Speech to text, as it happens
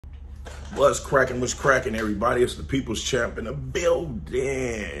What's cracking, everybody? It's the People's Champ in the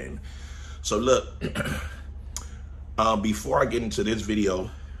building. So look, before I get into this video,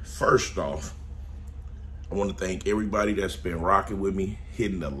 first off, I want to thank everybody that's been rocking with me,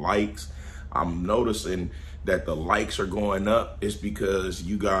 hitting the likes. I'm noticing that the likes are going up. It's because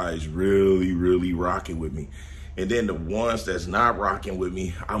you guys really rocking with me. And then the ones that's not rocking with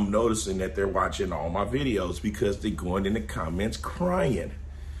me, I'm noticing that they're watching all my videos because they're going in the comments crying.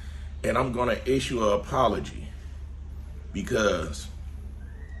 And I'm gonna issue an apology because,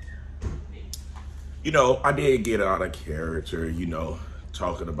 you know, I did get out of character, you know,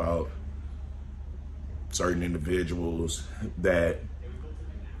 talking about certain individuals that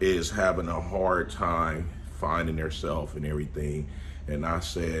is having a hard time finding themselves and everything. And I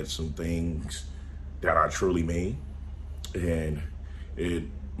said some things that I truly mean, and it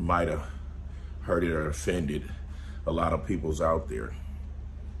might have hurted or offended a lot of people's out there.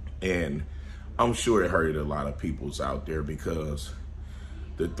 And I'm sure it hurted a lot of people's out there because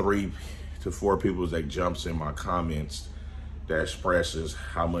the 3 to 4 people that jumps in my comments that expresses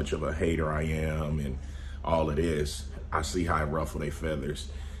how much of a hater I am and all it is, I see how I ruffle their feathers.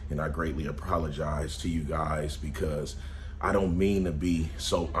 And I greatly apologize to you guys because I don't mean to be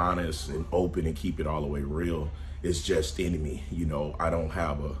so honest and open and keep it all the way real. It's just in me, you know, I don't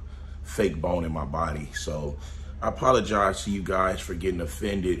have a fake bone in my body. So I apologize to you guys for getting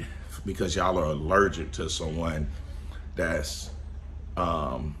offended because y'all are allergic to someone that's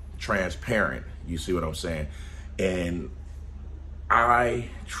transparent. You see what I'm saying? And I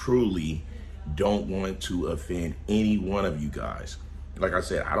truly don't want to offend any one of you guys. Like I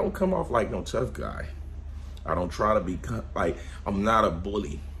said, I don't come off like no tough guy. I don't try to be like, I'm not a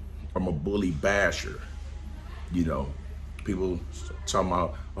bully. I'm a bully basher. You know, people talking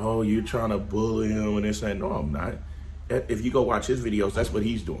about, oh, you're trying to bully him and this and no, I'm not. If you go watch his videos, that's what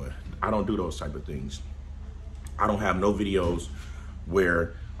he's doing. I don't do those type of things. I don't have no videos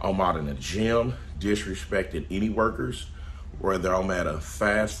where I'm out in the gym disrespecting any workers, whether I'm at a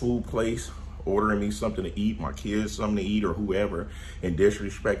fast food place ordering me something to eat, my kids something to eat or whoever, and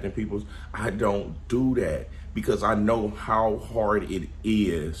disrespecting people. I don't do that because I know how hard it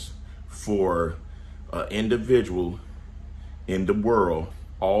is for an individual in the world,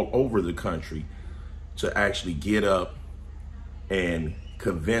 all over the country, to actually get up and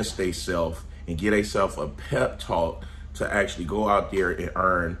convince themselves and get themselves a pep talk to actually go out there and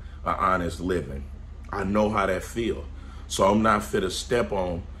earn an honest living. I know how that feel. So I'm not fit to step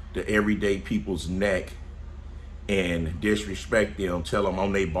on the everyday people's neck and disrespect them, tell them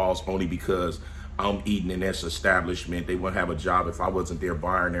I'm their boss only because I'm eating in this establishment. They wouldn't have a job if I wasn't there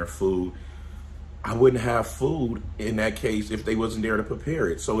buying their food. I wouldn't have food in that case if they wasn't there to prepare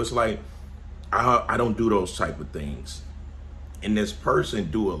it. So it's like, I don't do those type of things. And this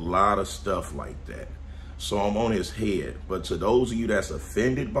person do a lot of stuff like that. So I'm on his head. But to those of you that's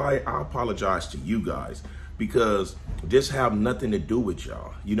offended by it, I apologize to you guys because this have nothing to do with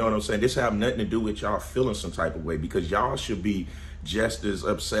y'all. You know what I'm saying? This have nothing to do with y'all feeling some type of way because y'all should be just as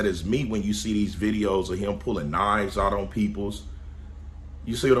upset as me when you see these videos of him pulling knives out on people's.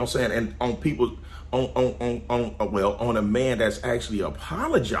 You see what I'm saying? And on people, on a man that's actually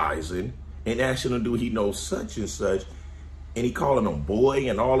apologizing and asking him, do he know such and such, and he calling him boy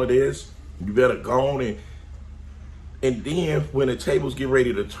and all of this. You better go on and then when the tables get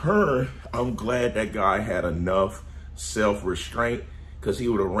ready to turn, I'm glad that guy had enough self-restraint because he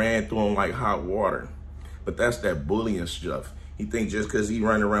would have ran through him like hot water. But that's that bullying stuff. He thinks just because he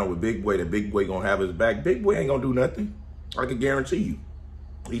running around with Big Boy, that Big Boy gonna have his back. Big Boy ain't gonna do nothing. I can guarantee you.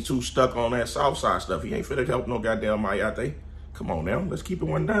 He's too stuck on that South Side stuff. He ain't finna help no goddamn Mayate. Come on now, let's keep it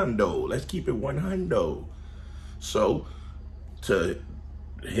 100. Let's keep it 100. So to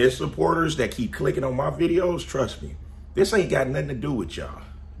his supporters that keep clicking on my videos, trust me, this ain't got nothing to do with y'all.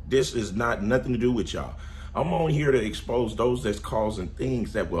 This is not nothing to do with y'all. I'm on here to expose those that's causing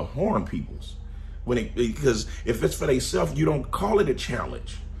things that will harm people's. Because if it's for themselves, you don't call it a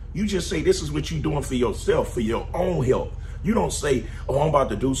challenge. You just say, this is what you're doing for yourself, for your own health. You don't say, oh, I'm about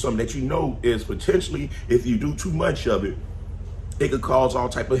to do something that you know is potentially, if you do too much of it, it could cause all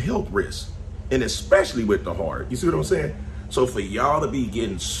type of health risks. And especially with the heart. You see what I'm saying? So for y'all to be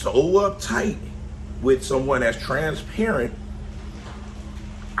getting so uptight with someone that's transparent,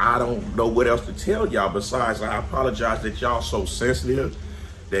 I don't know what else to tell y'all besides I apologize that y'all so sensitive,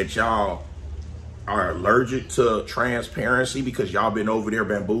 that y'all are allergic to transparency because y'all been over there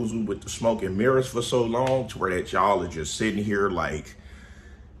bamboozled with the smoke and mirrors for so long to where that y'all are just sitting here like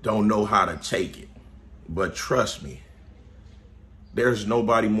don't know how to take it. But trust me, there's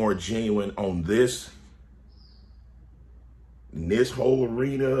nobody more genuine on this in this whole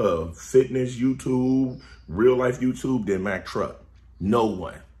arena of fitness YouTube, real life YouTube than Mack Truck. No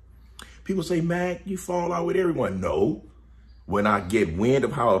one. People say, Mack, you fall out with everyone. No. When I get wind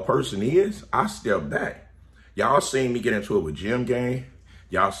of how a person is, I step back. Y'all seen me get into it with Jim Gang.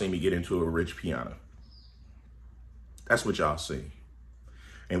 Y'all seen me get into it with Rich Piana. That's what y'all see.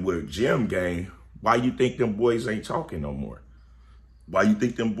 And with Jim Gang, why you think them boys ain't talking no more? Why you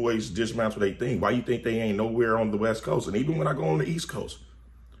think them boys dismantle their thing? Why you think they ain't nowhere on the West Coast? And even when I go on the East Coast,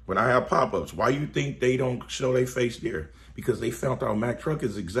 when I have pop-ups, why you think they don't show their face there? Because they found out Mack Truck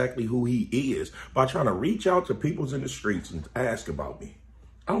is exactly who he is by trying to reach out to people in the streets and ask about me.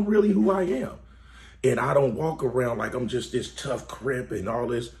 I'm really who I am. And I don't walk around like I'm just this tough crip and all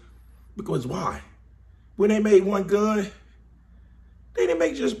this. Because why? When they made one gun, they didn't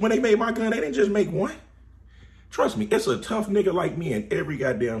make just, when they made my gun, they didn't just make one. Trust me, it's a tough nigga like me in every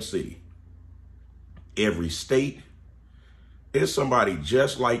goddamn city. Every state, it's somebody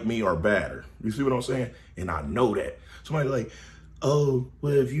just like me or badder. You see what I'm saying? And I know that. Somebody like, oh,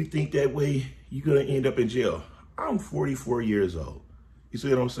 well, if you think that way, you're going to end up in jail. I'm 44 years old. You see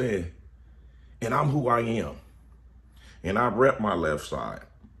what I'm saying? And I'm who I am. And I rep my left side.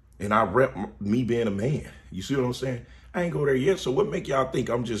 And I rep me being a man. You see what I'm saying? I ain't go there yet. So what make y'all think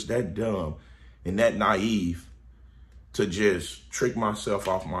I'm just that dumb and that naive to just trick myself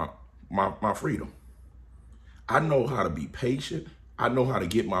off my freedom? I know how to be patient. I know how to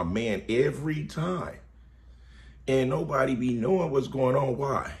get my man every time. And nobody be knowing what's going on.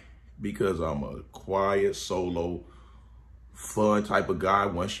 Why? Because I'm a quiet, solo, fun type of guy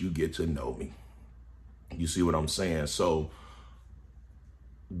once you get to know me. You see what I'm saying? So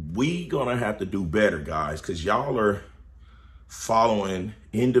we gonna have to do better, guys, because y'all are following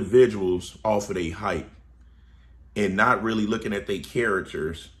individuals off of their hype and not really looking at their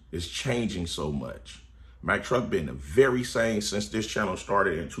characters. Is changing so much. Mack Truck been the very same since this channel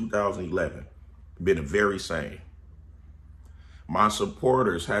started in 2011. Been the very same. My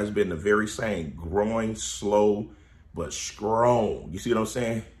supporters has been the very same, growing slow but strong. You see what I'm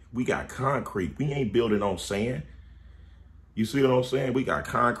saying? We got concrete. We ain't building on sand. You see what I'm saying? We got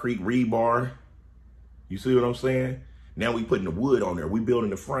concrete, rebar. You see what I'm saying? Now we putting the wood on there. We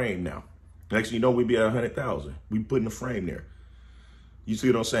building the frame now. Next thing you know, we be at 100,000. We putting the frame there. You see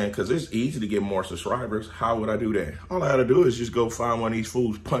what I'm saying? Because it's easy to get more subscribers. How would I do that? All I had to do is just go find one of these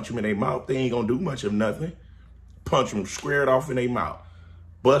fools, punch them in their mouth. They ain't going to do much of nothing. Punch them squared off in their mouth.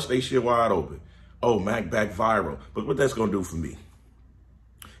 Bust they shit wide open. Oh, Mack back viral. But what that's going to do for me?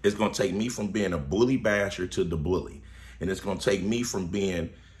 It's going to take me from being a bully basher to the bully. And it's going to take me from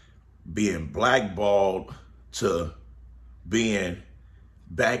being blackballed to being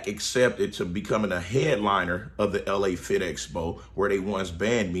back accepted to becoming a headliner of the LA Fit Expo where they once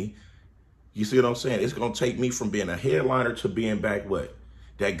banned me. You see what I'm saying? It's going to take me from being a headliner to being back what?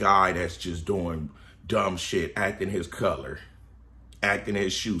 That guy that's just doing dumb shit, acting his color, acting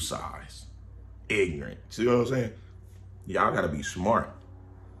his shoe size, ignorant. See what I'm saying? Y'all got to be smart.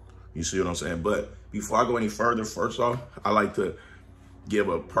 You see what I'm saying? But before I go any further, first off, I like to give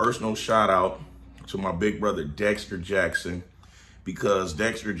a personal shout out to my big brother, Dexter Jackson, because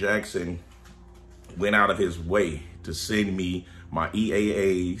Dexter Jackson went out of his way to send me my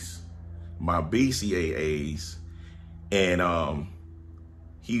EAAs, my BCAAs, and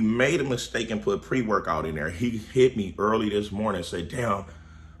he made a mistake and put pre-workout in there. He hit me early this morning and said, damn.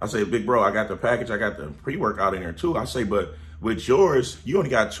 I say, big bro, I got the package. I got the pre-workout in there too. I say, but with yours, you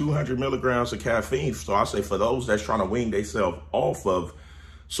only got 200 milligrams of caffeine. So I say, for those that's trying to wean themselves off of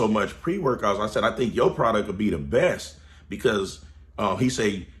so much pre-workouts, I said, I think your product would be the best because he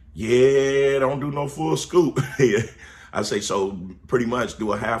say, yeah, don't do no full scoop. I say, so pretty much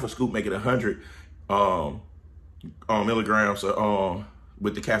do a half a scoop, make it 100 milligrams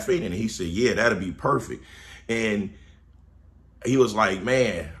with the caffeine in it. He said, yeah, that'd be perfect. And he was like,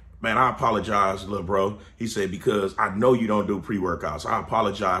 man, I apologize, little bro. He said, because I know you don't do pre-workouts. I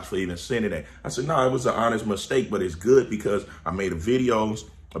apologize for even sending that. I said, no, it was an honest mistake, but it's good because I made videos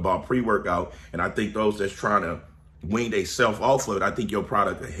about pre-workout. And I think those that's trying to wean themselves off of it, I think your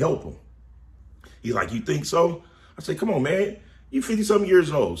product will help them. He's like, you think so? I said, come on, man. You 50-something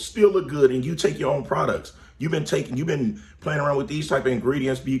years old, still look good, and you take your own products. You've been playing around with these type of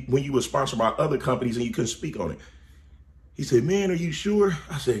ingredients when you were sponsored by other companies and you couldn't speak on it. He said, man, are you sure?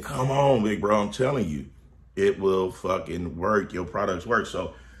 I said, come on, big bro. I'm telling you, it will fucking work. Your products work.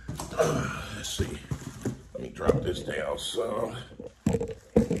 So let's see. Let me drop this down, son. What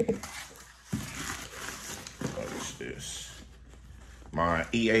is this? My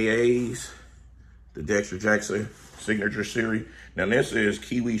EAAs, the Dexter Jackson Signature Series. Now, this is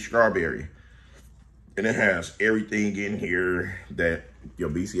Kiwi Strawberry. And it has everything in here that your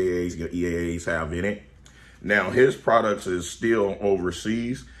BCAAs, your EAAs have in it. Now, his products is still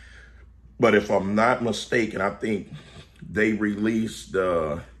overseas, but if I'm not mistaken, I think they released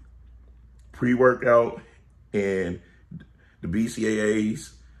the pre-workout and the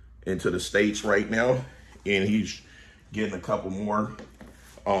BCAAs into the States right now, and he's getting a couple more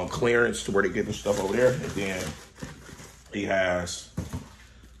on clearance to where they get the stuff over there. And then he has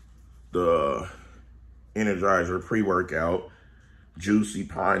the Energizer pre-workout, Juicy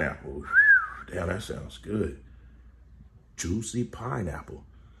Pineapple. Damn, that sounds good. Juicy Pineapple.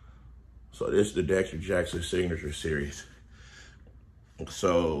 So this is the Dexter Jackson Signature Series.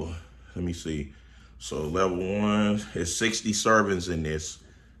 So let me see. So level 1 is 60 servings in this.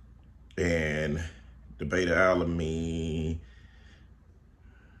 And the beta alanine,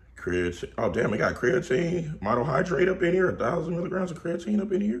 creatine. Oh, damn, it got creatine, monohydrate up in here, 1,000 milligrams of creatine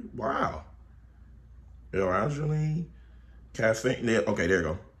up in here. Wow. L-arginine, caffeine. Okay, there you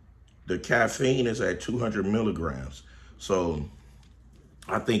go. The caffeine is at 200 milligrams. So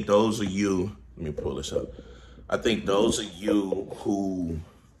I think those of you, let me pull this up. I think those of you who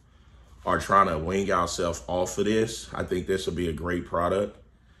are trying to wing yourself off of this, I think this will be a great product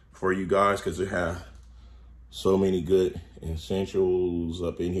for you guys because it have so many good essentials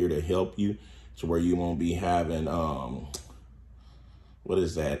up in here to help you to where you won't be having, what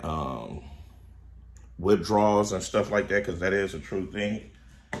is that? Withdrawals and stuff like that, because that is a true thing.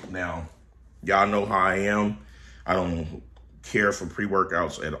 Now, y'all know how I am. I don't care for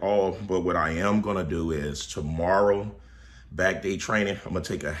pre-workouts at all, but what I am gonna do is tomorrow, back day training, I'm gonna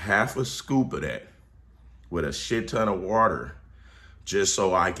take a half a scoop of that with a shit ton of water, just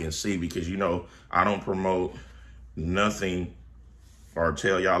so I can see, because you know, I don't promote nothing or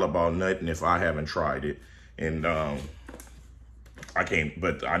tell y'all about nothing if I haven't tried it. And I can't,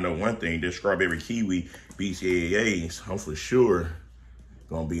 but I know one thing, this strawberry kiwi BCAAs, I'm for sure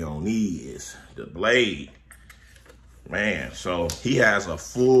gonna be on these, the blade. Man, so he has a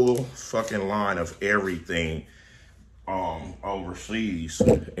full fucking line of everything overseas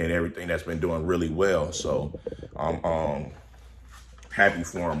and everything that's been doing really well. So I'm happy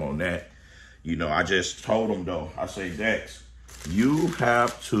for him on that. You know, I just told him though, I say, Dex, you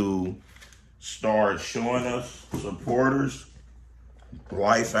have to start showing us supporters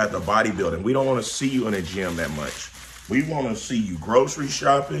life at the bodybuilding. We don't want to see you in the gym that much. We want to see you grocery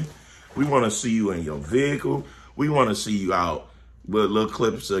shopping. We want to see you in your vehicle. We want to see you out with little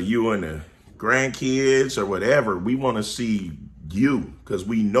clips of you and the grandkids or whatever. We want to see you because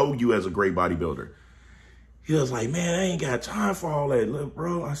we know you as a great bodybuilder. He was like, man, I ain't got time for all that, look,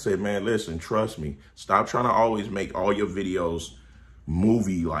 bro. I said, man, listen, trust me. Stop trying to always make all your videos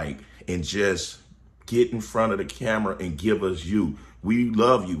movie-like and just get in front of the camera and give us you. We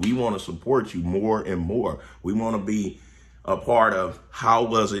love you. We want to support you more and more. We want to be a part of how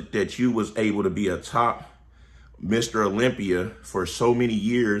was it that you was able to be a top Mr. Olympia for so many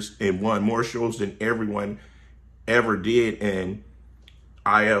years and won more shows than everyone ever did in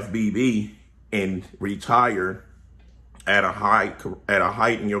IFBB and retire at a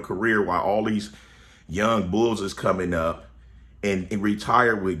height in your career while all these young bulls is coming up and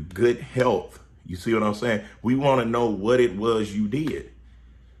retire with good health. You see what I'm saying? We want to know what it was you did.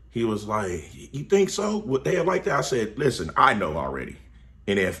 He was like, you think so? Would they have like that? I said, listen, I know already.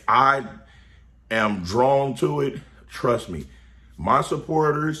 And if I am drawn to it, trust me, my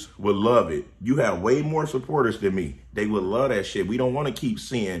supporters would love it. You have way more supporters than me. They would love that shit. We don't want to keep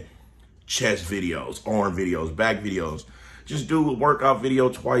seeing chest videos, arm videos, back videos. Just do a workout video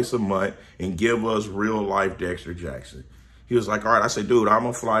twice a month and give us real life Dexter Jackson. He was like, all right. I said, dude, I'm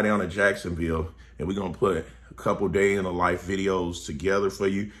going to fly down to Jacksonville and we're going to put a couple day in the life videos together for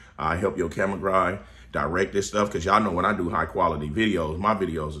you. I help your camera guy direct this stuff because y'all know when I do high quality videos, my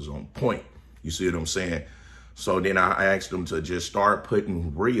videos is on point. You see what I'm saying? So then I asked him to just start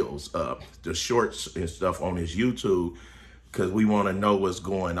putting reels up, the shorts and stuff on his YouTube, because we want to know what's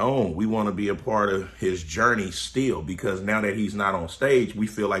going on. We want to be a part of his journey still, because now that he's not on stage, we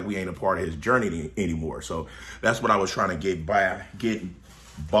feel like we ain't a part of his journey anymore. So that's what I was trying to get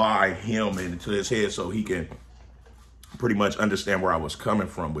by him into his head so he can pretty much understand where I was coming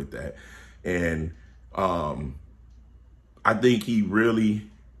from with that. And I think he really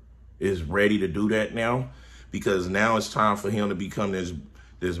is ready to do that now, because now it's time for him to become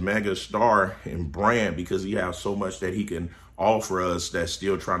this mega star and brand, because he has so much that he can offer us that's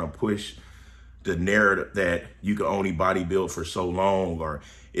still trying to push the narrative that you can only bodybuild for so long or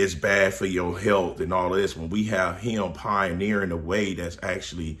it's bad for your health and all this, when we have him pioneering a way that's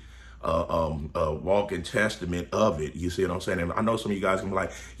actually a walking testament of it. You see what I'm saying? And I know some of you guys can be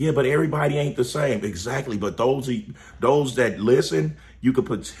like, yeah, but everybody ain't the same. Exactly. But those that listen, you could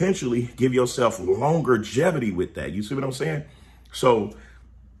potentially give yourself longevity with that. You see what I'm saying? So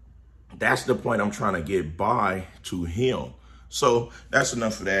that's the point I'm trying to get by to him. So that's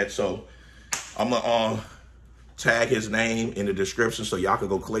enough of that. So I'm gonna tag his name in the description so y'all can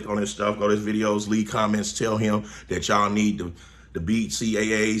go click on his stuff, go to his videos, leave comments, tell him that y'all need the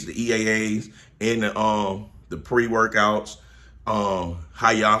BCAAs, the EAAs, and the pre-workouts, how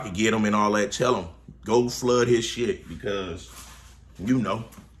y'all can get them and all that. Tell him, go flood his shit, because, you know,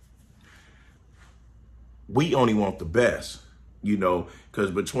 we only want the best, you know,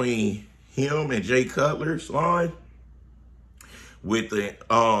 because between him and Jay Cutler's line, with the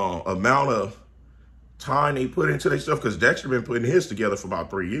amount of time they put into their stuff, because Dexter been putting his together for about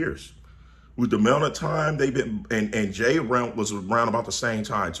 3 years. With the amount of time they've been, and Jay was around about the same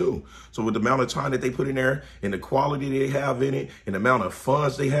time too. So with the amount of time that they put in there and the quality they have in it and the amount of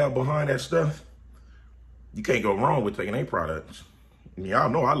funds they have behind that stuff, you can't go wrong with taking their products. I mean, y'all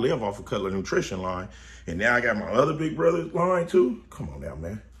know I live off of Cutler Nutrition line, and now I got my other big brother line too. Come on now,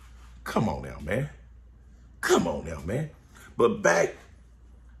 man. Come on now, man. Come on now, man. But back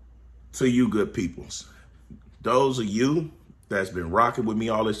to you good peoples. Those of you that's been rocking with me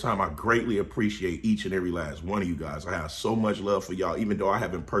all this time, I greatly appreciate each and every last one of you guys. I have so much love for y'all, even though I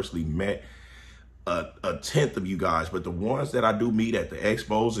haven't personally met a tenth of you guys. But the ones that I do meet at the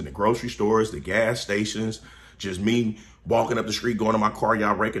expos and the grocery stores, the gas stations, just me walking up the street, going to my car,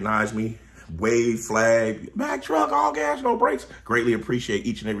 y'all recognize me, wave, flag, Mack truck, all gas, no brakes. Greatly appreciate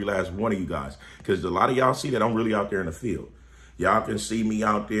each and every last one of you guys, because a lot of y'all see that I'm really out there in the field. Y'all can see me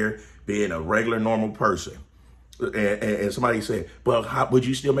out there being a regular, normal person. And somebody said, well, how, would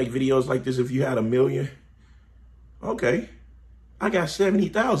you still make videos like this if you had 1 million? Okay. I got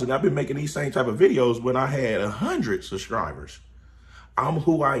 70,000. I've been making these same type of videos when I had 100 subscribers. I'm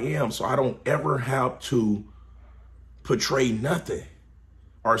who I am, so I don't ever have to portray nothing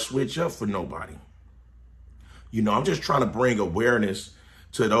or switch up for nobody. You know, I'm just trying to bring awareness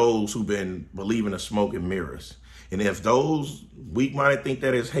to those who've been believing in smoke and mirrors. And if those weak-minded think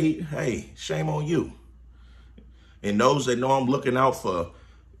that is hate, hey, shame on you. And those that know I'm looking out for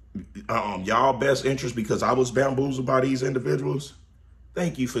y'all best interest because I was bamboozled by these individuals,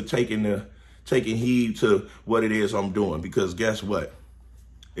 thank you for taking heed to what it is I'm doing. Because guess what?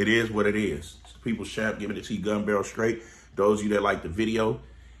 It is what it is. It's People's Champ, giving it to you gun barrel straight. Those of you that like the video,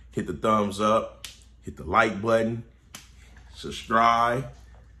 hit the thumbs up, hit the like button, subscribe,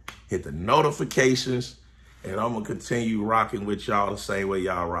 hit the notifications, and I'm going to continue rocking with y'all the same way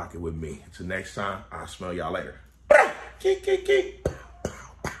y'all rocking with me. Until next time, I'll smell y'all later. Kick, kick, kick.